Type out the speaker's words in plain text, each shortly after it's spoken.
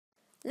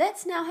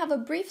Let's now have a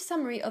brief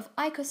summary of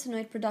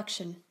eicosanoid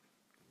production.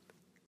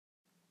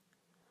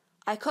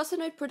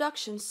 Eicosanoid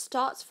production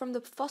starts from the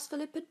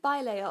phospholipid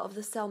bilayer of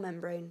the cell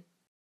membrane,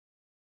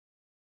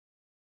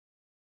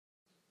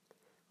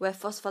 where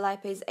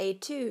phospholipase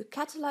A2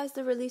 catalyzes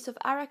the release of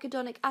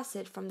arachidonic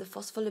acid from the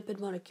phospholipid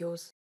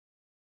molecules.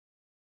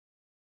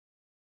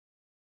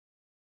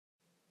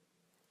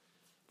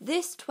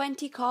 This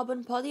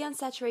 20-carbon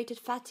polyunsaturated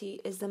fatty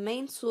is the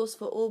main source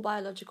for all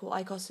biological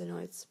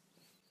eicosanoids.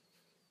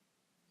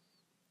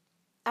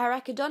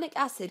 Arachidonic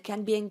acid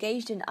can be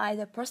engaged in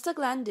either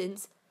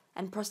prostaglandins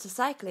and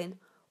prostacyclin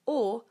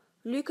or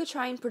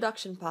leukotriene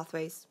production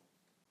pathways.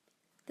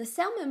 The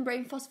cell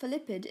membrane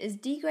phospholipid is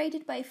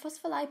degraded by a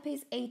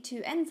phospholipase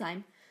A2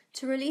 enzyme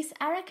to release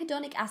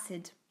arachidonic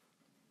acid,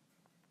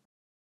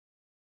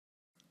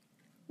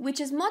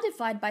 which is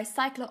modified by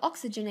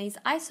Cyclooxygenase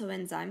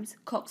isoenzymes,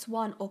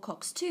 COX-1 or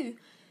COX-2,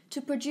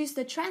 to produce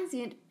the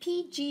transient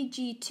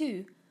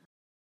PGG2,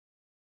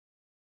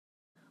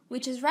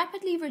 which is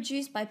rapidly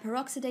reduced by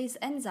peroxidase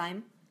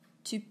enzyme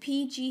to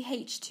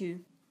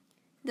PGH2.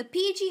 The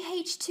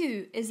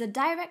PGH2 is a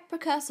direct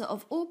precursor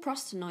of all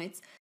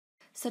prostanoids,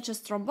 such as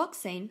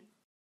thromboxane,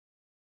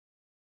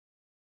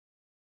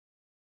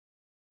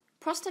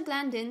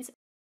 prostaglandins,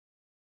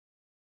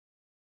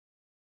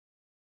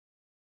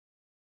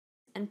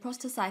 and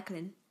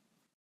prostacyclin.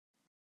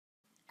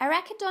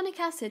 Arachidonic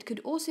acid could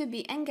also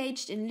be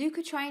engaged in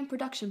leukotriene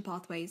production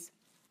pathways,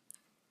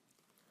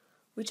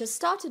 which are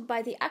started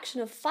by the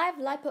action of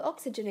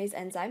 5-lipoxygenase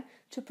enzyme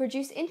to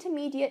produce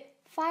intermediate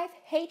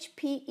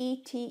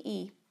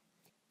 5-HPETE,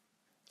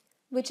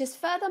 which is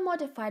further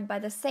modified by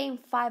the same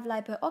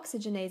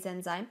 5-lipoxygenase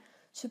enzyme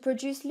to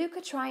produce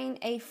leukotriene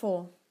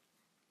A4.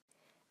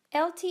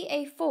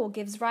 LTA4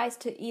 gives rise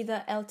to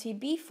either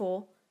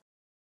LTB4,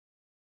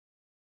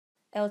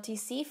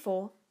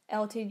 LTC4,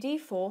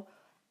 LTD4,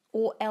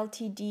 or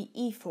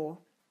LTDE4.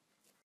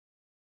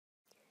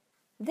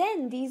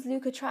 Then these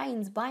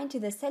leukotrienes bind to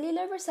the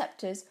cellular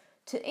receptors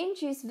to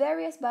induce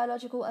various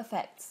biological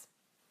effects.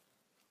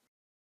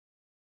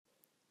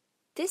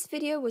 This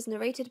video was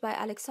narrated by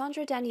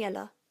Alexandra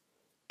Daniela,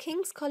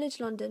 King's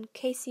College London,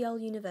 KCL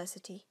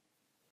University.